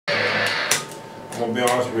gonna be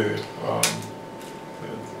honest with you.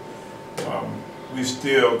 We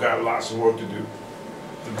still got lots of work to do.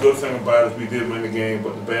 The good thing about it is we did win the game,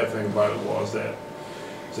 but the bad thing about it was that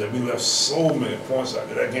we left so many points out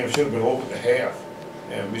there. That game should have been over at the half,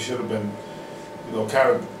 and we should have been, kind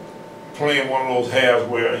of playing one of those halves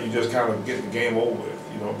where you just kind of get the game over with,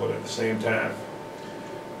 But at the same time,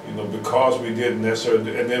 because we didn't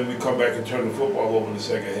necessarily, and then we come back and turn the football over in the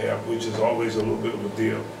second half, which is always a little bit of a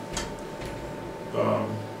deal.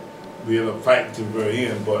 We end up fighting to the very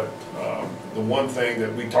end, but the one thing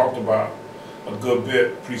that we talked about a good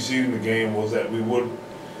bit preceding the game was that we would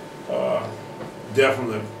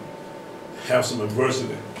definitely have some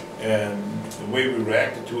adversity, and the way we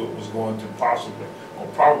reacted to it was going to possibly or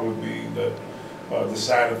probably be the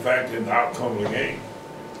deciding factor in the outcome of the game.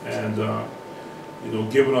 And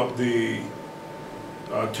giving up the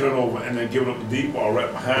turnover and then giving up the deep ball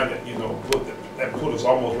right behind it, that put us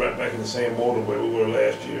almost right back in the same mode where we were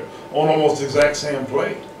last year on almost the exact same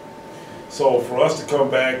play. So for us to come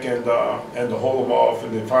back and to hold them off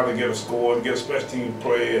and then finally get a score and get a special team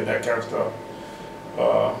play and that kind of stuff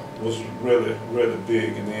was really, really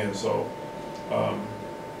big in the end. So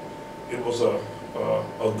it was a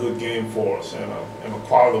good game for us and a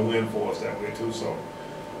quality win for us that way too. So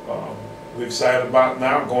we're excited about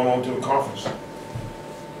now going on to the conference.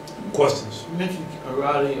 Questions? You mentioned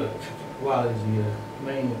Riley's the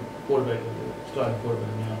main quarterback, the starting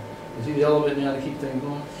quarterback now. Is he the element now to keep things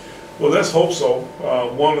going? Well, let's hope so.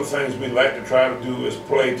 One of the things we like to try to do is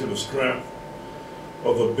play to the strength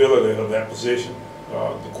of the ability of that position.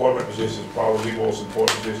 The quarterback position is probably the most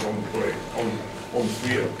important position on the play, on the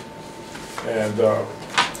field.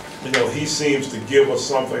 And he seems to give us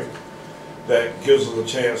something that gives us a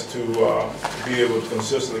chance to be able to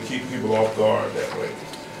consistently keep people off guard that way.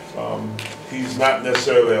 He's not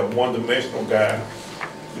necessarily a one-dimensional guy,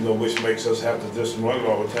 which makes us have to just run it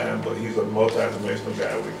all the time, but he's a multi-dimensional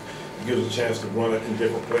guy. He gives us a chance to run it in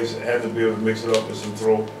different places and to be able to mix it up with some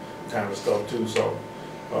throw kind of stuff too. So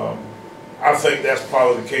I think that's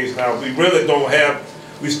probably the case now.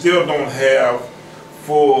 We still don't have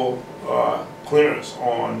full clearance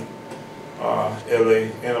on LA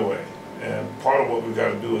anyway. And part of what we've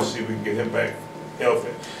got to do is see if we can get him back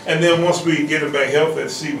healthy. And then once we get him back healthy,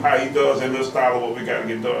 see how he does in this style of what we got to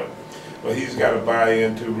get done. But he's got to buy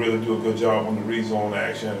in to really do a good job on the rezone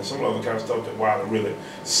action and some other kind of stuff that Wilder really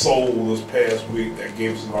sold this past week that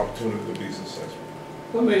gave us an opportunity to be successful.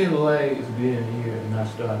 What made him lag at the beginning of the year and not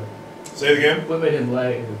start? Say it again? What made him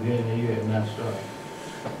lag at the beginning of the year and not start?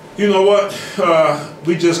 You know what?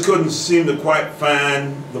 We just couldn't seem to quite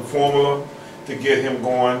find the formula to get him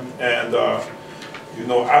going. And,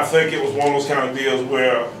 I think it was one of those kind of deals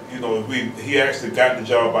where, he actually got the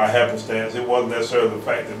job by happenstance. It wasn't necessarily the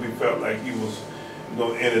fact that we felt like he was,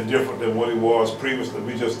 any different than what he was previously.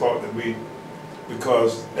 We just thought that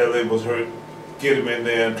because LA was hurt, get him in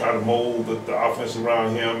there and try to mold the offense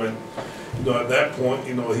around him. And, at that point,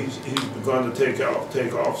 he's begun to take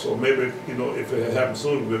off. So maybe, if it had happened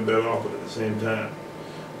sooner, we'd been better off. But at the same time,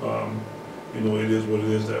 it is what it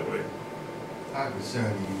is that way. How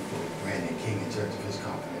concerned are you for Brandon King in terms of his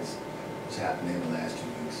confidence? What's happening in the last 2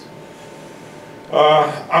 weeks?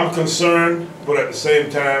 I'm concerned, but at the same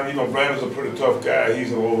time, Brandon's a pretty tough guy.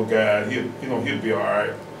 He's an older guy. He'll be all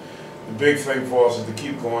right. The big thing for us is to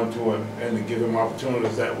keep going to him and to give him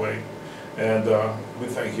opportunities that way. And we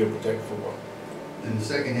think he'll protect football. In the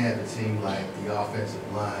second half, it seemed like the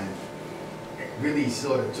offensive line really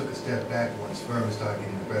sort of took a step back once Furman started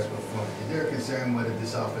getting the press up front. Is there a concern whether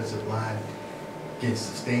this offensive line can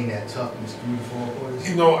sustain that toughness through the 4 quarters?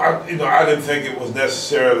 I didn't think it was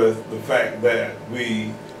necessarily the fact that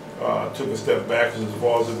we took a step back as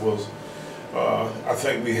far as it was. I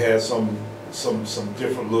think we had some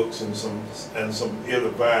different looks and some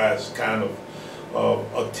ill-advised kind of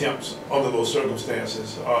attempts under those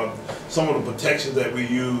circumstances. Some of the protections that we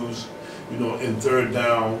used, in third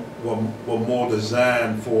down were more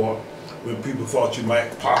designed for when people thought you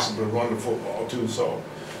might possibly run the football too. So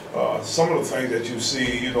some of the things that you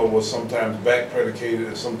see, was sometimes back predicated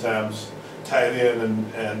and sometimes tight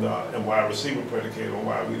end and wide receiver predicated on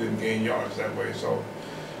why we didn't gain yards that way. So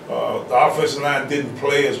the offensive line didn't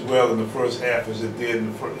play as well in the first half as it did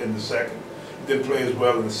in the second. It didn't play as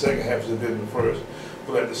well in the second half as it did in the first.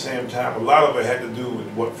 But at the same time, a lot of it had to do with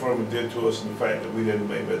what Furman did to us and the fact that we didn't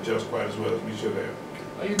maybe adjust quite as well as we should have.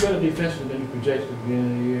 Are you better defensive than you projected at the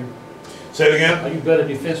beginning of the year? Say it again? Are you better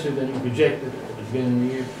defensive than you projected at the beginning of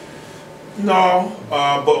the year? No,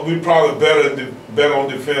 but we're probably better on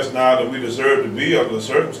defense now than we deserve to be under the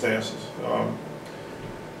circumstances.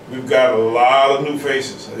 We've got a lot of new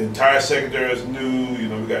faces. The entire secondary is new. We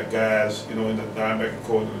got guys, you know, in the linebacker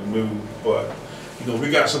core that are new, but, you know, we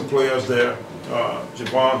got some players there.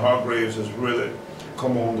 Javon Hargraves has really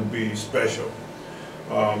come on to be special.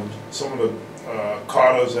 Some of the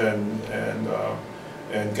Carters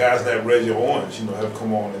and guys like Reggie Owens, you know, have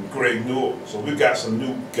come on, and Greg Newell. So we've got some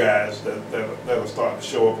new guys that are starting to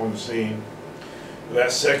show up on the scene.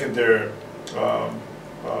 That secondary,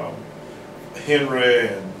 Henry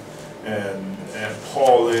and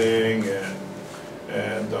Pauling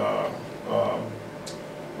and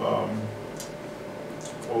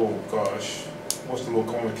oh gosh, what's the little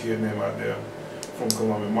corner kid name out there from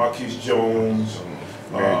Columbia? Marquise Jones,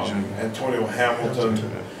 Antonio Hamilton,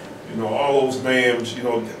 you know, all those names, you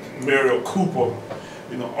know, Mario Cooper,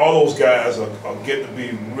 you know, all those guys are getting to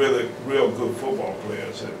be really, real good football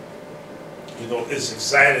players. And, you know, it's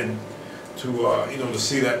exciting to, you know, to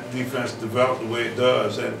see that defense develop the way it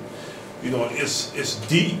does. And, you know, it's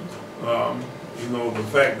deep. You know, the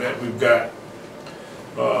fact that we've got,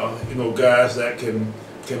 you know, guys that can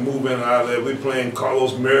move in and out of there. We're playing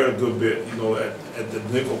Carlos Merritt a good bit, you know, at the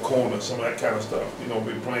nickel corner, some of that kind of stuff. You know,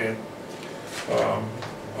 we're playing.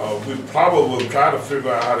 We probably will try to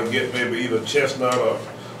figure out how to get maybe either Chestnut or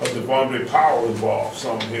Buddy Pough involved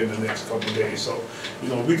some here in the next couple of days. So, you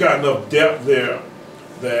know, we got enough depth there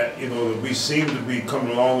that, you know, that we seem to be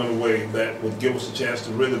coming along in a way that would give us a chance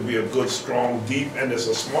to really be a good, strong, deep, and it's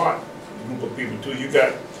a smart group of people too. You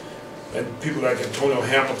got and people like Antonio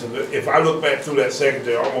Hamilton. If I look back through that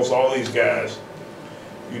secondary, almost all these guys,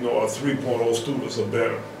 you know, are 3.0 students or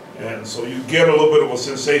better. And so you get a little bit of a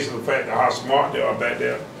sensation of the fact of how smart they are back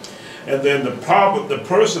there. And then the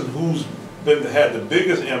person who's had the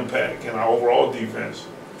biggest impact in our overall defense,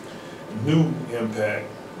 new impact,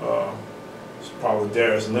 is probably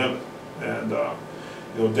Darius Leonard. And you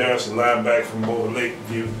know, Darius is a linebacker from over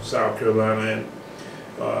Lakeview, South Carolina,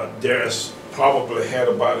 and Darius probably had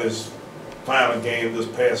about his final game this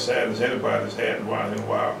past Saturday as anybody's had in a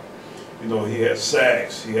while. You know, he had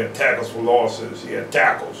sacks, he had tackles for losses, he had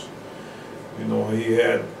tackles. You know, he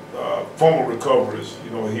had fumble recoveries.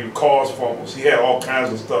 You know, he caused fumbles. He had all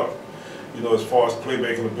kinds of stuff, you know, as far as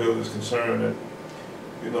playmaking ability is concerned. And,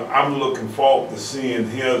 you know, I'm looking forward to seeing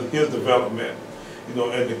his development, you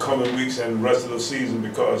know, in the coming weeks and the rest of the season,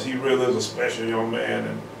 because he really is a special young man.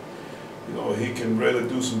 And, you know, he can really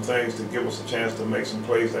do some things to give us a chance to make some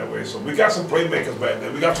plays that way. So we got some playmakers back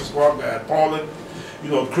there. We got some smart guys. Pauling, you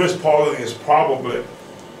know, Chris Pauling is probably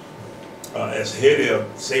as heady a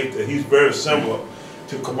safety. He's very similar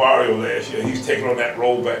to Camario last year. He's taking on that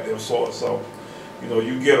role back there of sorts. So, you know,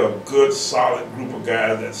 you get a good, solid group of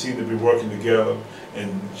guys that seem to be working together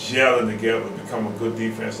and gelling together to become a good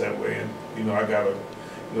defense that way. And, you know, I got to,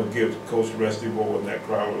 you know, give Coach Rusty Bowl and that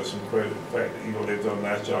crowd with some credit. The fact that, you know, they've done a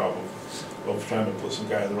nice job of trying to put some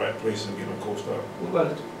guys in the right place and get them coached up. What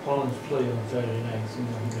about Pauling's play on Saturday night? Seems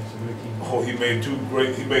like he made some great teams. Oh, he made two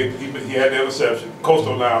great. He had the interception.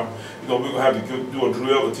 Coastal now, you know, we're gonna have to do a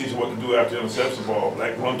drill to teach him what to do after the interception ball,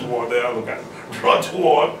 like run toward the other guy, run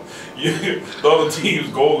toward the other team's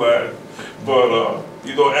goal line. But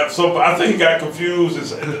you know, I think he got confused.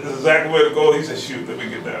 It's exactly where to go. He said, "Shoot, let me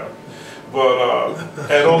get down." But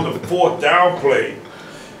and on the fourth down play,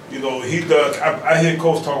 you know, he does. I hear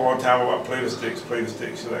Coach talk all the time about play the sticks,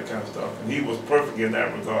 and that kind of stuff. And he was perfect in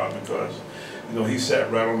that regard because, you know, he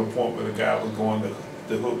sat right on the point where the guy was going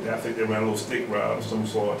to hook. I think they ran a little stick route of some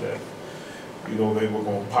sort that, you know, they were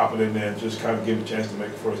going to pop it in there and just kind of give him a chance to make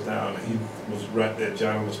a first down. And he was right there,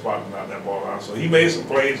 John on the spot, and knocked that ball out. So he made some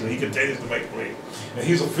plays, and he continues to make plays. And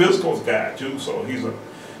he's a physical guy too, so he's a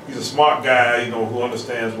smart guy, you know, who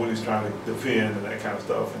understands what he's trying to defend and that kind of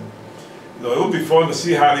stuff. And, you know, it would be fun to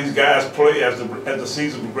see how these guys play as the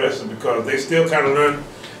season progresses, because they still kind of learn,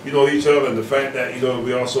 you know, each other, and the fact that, you know,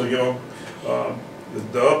 we are so young.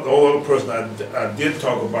 The only other person I did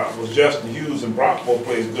talk about was Justin Hughes, and Brock both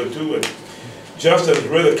plays good too. And Justin is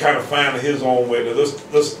really kind of finding his own way.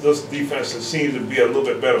 This defense seems to be a little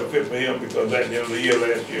bit better fit for him, because at the end of the year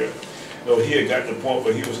last year, you know, he had got to the point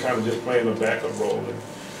where he was kind of just playing a backup role. And,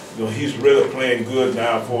 you know, he's really playing good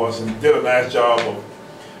now for us, and did a nice job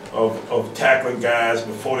of tackling guys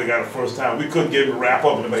before they got a first time. We couldn't get him to wrap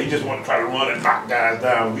up in it, but he just wanted to try to run and knock guys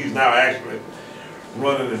down. He's now actually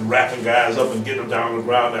running and wrapping guys up and getting them down on the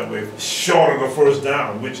ground that way, short of the first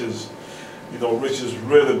down, which is, you know, which has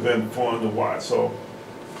really been fun to watch. So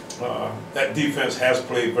that defense has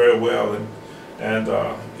played very well, and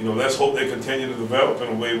you know, let's hope they continue to develop in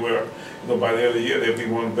a way where, you know, by the end of the year they'll be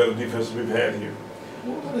one of the better defenses we've had here.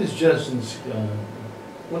 What is Justin's?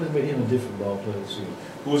 What has made him a different ball player this year?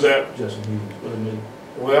 Who's that? Justin Hughes. What has made?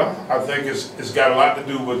 Well, I think it's got a lot to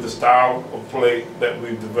do with the style of play that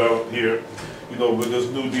we've developed here. you know, with this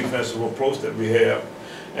new defensive approach that we have.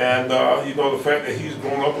 And you know, the fact that he's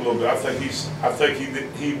grown up a little bit, I think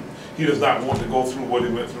he does not want to go through what he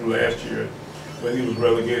went through last year when he was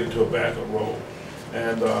relegated to a backup role.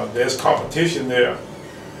 And there's competition there.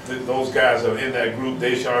 Those guys are in that group.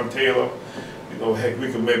 Deshaun Taylor, you know, heck,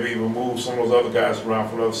 we could maybe even move some of those other guys around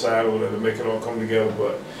from the other side over there to make it all come together.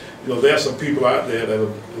 But you know, there's some people out there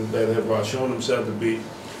that have shown themselves to be,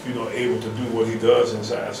 you know, able to do what he does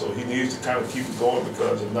inside. So he needs to kind of keep it going,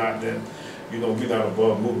 because if not, then, you know, we're not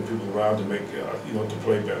above moving people around to make, you know, to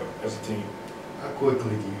play better as a team. How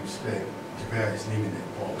quickly do you expect Paris Neiman to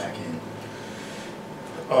fall back in?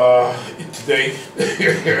 Today,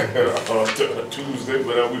 Tuesday,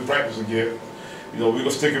 but we practice again. You know, we're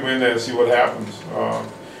gonna stick him in there and see what happens.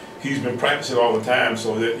 He's been practicing all the time,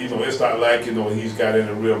 so that, you know, it's not like, you know, he's got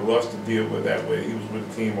any real rust to deal with that way. He was with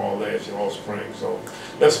the team all last year, all spring. So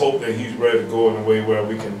let's hope that he's ready to go in a way where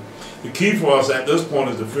we can. The key for us at this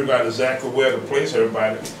point is to figure out exactly where to place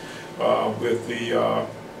everybody with the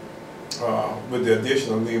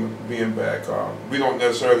addition of Neiman being back. We don't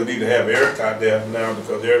necessarily need to have Eric out there now,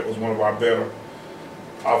 because Eric was one of our better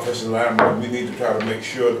offensive linemen. We need to try to make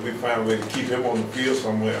sure that we find a way to keep him on the field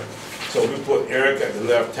somewhere. So we put Eric at the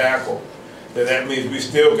left tackle. Then that means we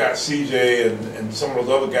still got CJ and some of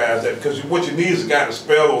those other guys, that, because what you need is a guy to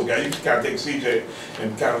spell those guys. You can kind of take CJ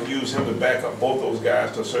and kind of use him to back up both those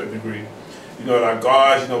guys to a certain degree. You know, at our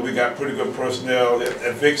guards, you know, we got pretty good personnel.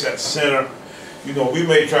 At Vic's at center, you know, we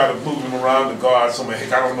may try to move him around the guard somewhere.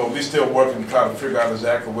 Heck, I don't know. We're still working to try to figure out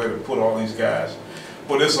exactly where to put all these guys.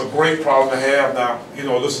 But it's a great problem to have now. You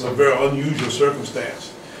know, this is a very unusual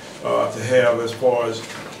circumstance to have as far as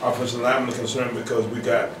offensive linemen are concerned, because we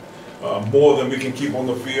got more than we can keep on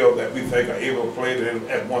the field that we think are able to play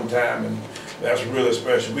at one time, and that's really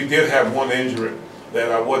special. We did have one injury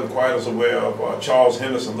that I wasn't quite as aware of. Charles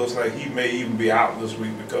Henderson looks like he may even be out this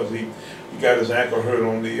week, because he got his ankle hurt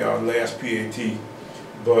on the last PAT.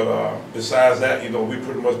 But besides that, you know, we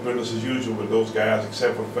pretty much business as usual with those guys,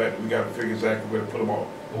 except for the fact that we got to figure exactly where to put them all.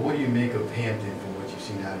 Well, what do you make of Hampton from what you've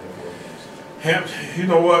seen out of their games? Hampton, you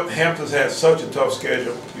know what? Hampton's had such a tough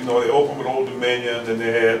schedule. You know, they opened with Old Dominion, and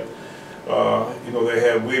they had, you know, they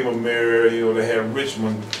had William Mary, you know, they had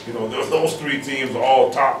Richmond. You know, those three teams are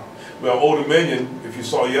all top. Well, Old Dominion, if you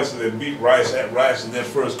saw yesterday, beat Rice at Rice in their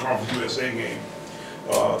first Conference USA game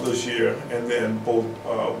this year, and then both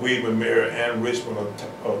William Mary and Richmond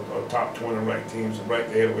are top 20 ranked teams, right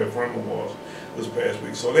there where Furman was this past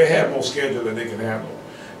week. So they have more schedule than they can handle,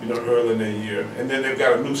 you know, early in the year. And then they've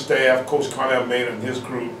got a new staff. Coach Connell Maynard and his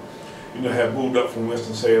crew, you know, have moved up from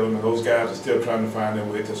Winston-Salem, and those guys are still trying to find their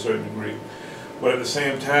way to a certain degree. But at the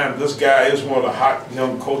same time, this guy is one of the hot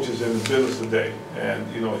young coaches in the business today.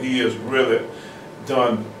 And, you know, he has really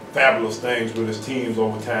done fabulous things with his teams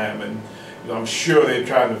over time. And, you know, I'm sure they're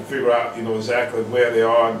trying to figure out, you know, exactly where they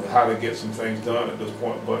are and how to get some things done at this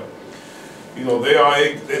point. But, you know, they are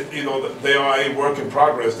a work in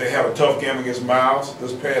progress. They had a tough game against Miles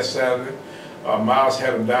this past Saturday. Miles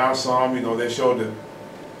had them down some. You know, they showed that,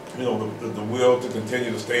 you know, the will to continue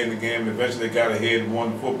to stay in the game. Eventually they got ahead and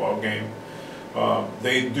won the football game.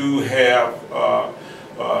 They do have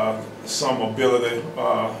some ability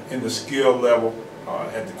in the skill level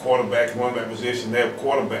at the quarterback and running back position. Their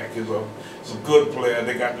quarterback is a good player.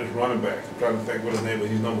 They got this running back. I'm trying to think what his name is.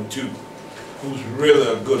 He's number 2, who's really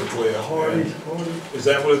a good player. Hardy. Is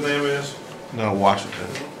that what his name is? No, Washington.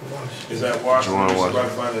 Is that Washington? Jerron Washington.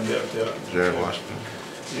 Find the depth, yeah. Jared Washington.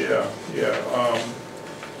 Yeah.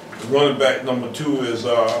 The running back number 2 is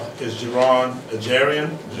Jorian.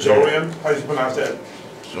 How do you pronounce that?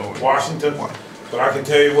 Washington. But I can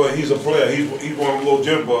tell you what, he's a player. He's one of the little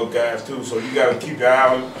jitterbug guys too. So you got to keep your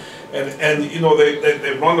eye on him. And you know,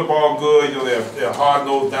 they run the ball good. You know, they're hard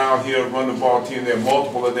nosed down here, run the ball team. They're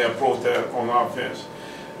multiple in their approach there on offense.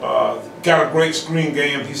 Got a great screen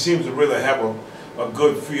game. He seems to really have a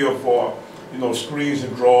good feel for, you know, screens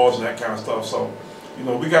and draws and that kind of stuff. So, you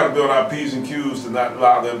know, we got to build our P's and Q's to not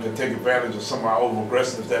allow them to take advantage of some of our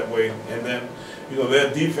over-aggressiveness that way. And then, you know,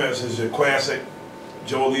 their defense is your classic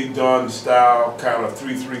Jolie Dunn style, kind of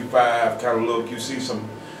 3-3-5 kind of look. You see some,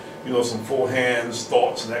 you know, some four hands,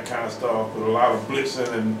 thoughts, and that kind of stuff, with a lot of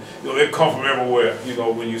blitzing, and, you know, they come from everywhere, you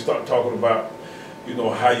know, when you start talking about, you know,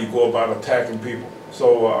 how you go about attacking people.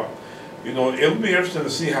 So, you know, it'll be interesting to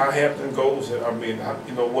see how Hampton goes. I mean,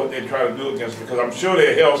 you know, what they try to do against it, because I'm sure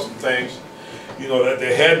they held some things, you know, that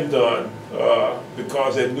they hadn't done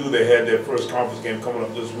because they knew they had their first conference game coming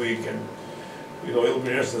up this week. And, you know, it'll be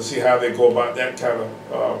interesting to see how they go about that kind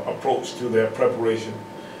of approach to their preparation.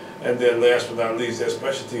 And then last but not least, their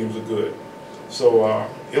special teams are good. So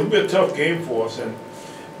it'll be a tough game for us. And,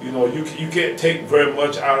 You know, you can't take very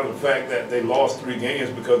much out of the fact that they lost 3 games,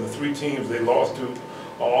 because the 3 teams they lost to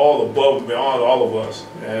are all above and beyond all of us,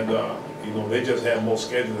 and you know, they just have more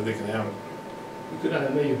schedule that they can handle. You could not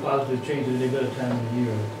have made a positive change at any better time of the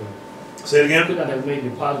year. Say it You again? could not have made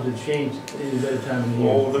a positive change at any better time of the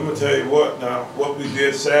year. Oh, let me tell you what. Now, what we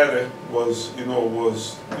did Saturday was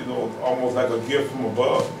almost like a gift from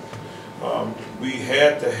above. We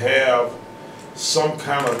had to have some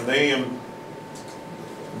kind of name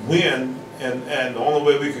win, and the only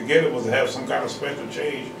way we could get it was to have some kind of special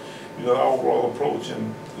change, you know, our overall approach,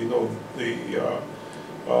 and you know, the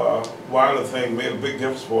Wilder thing made a big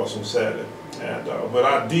difference for us on Saturday. And but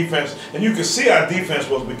our defense, and you could see our defense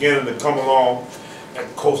was beginning to come along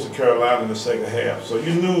at Coastal Carolina in the second half. So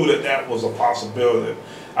you knew that that was a possibility.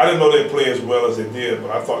 I didn't know they'd play as well as they did,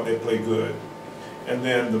 but I thought they played good. And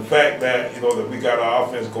then the fact that, you know, that we got our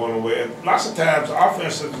offense going away, and lots of times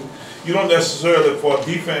offenses, you don't necessarily, for a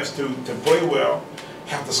defense to play well,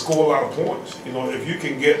 have to score a lot of points. You know, if you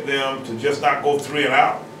can get them to just not go 3 and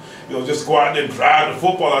out, you know, just go out there and drive the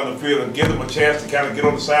football out in the field and give them a chance to kind of get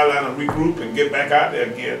on the sideline and regroup and get back out there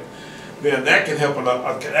again, then that can help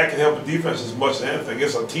a defense as much as anything.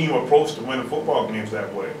 It's a team approach to winning football games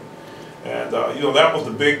that way. And you know, that was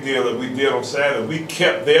the big deal that we did on Saturday. We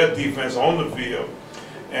kept their defense on the field,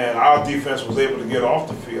 and our defense was able to get off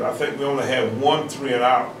the field. I think we only had 1 3 and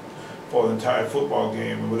out for the entire football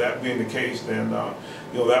game. And with that being the case, then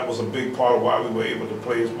you know, that was a big part of why we were able to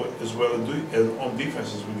play as well as on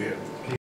defense as we did.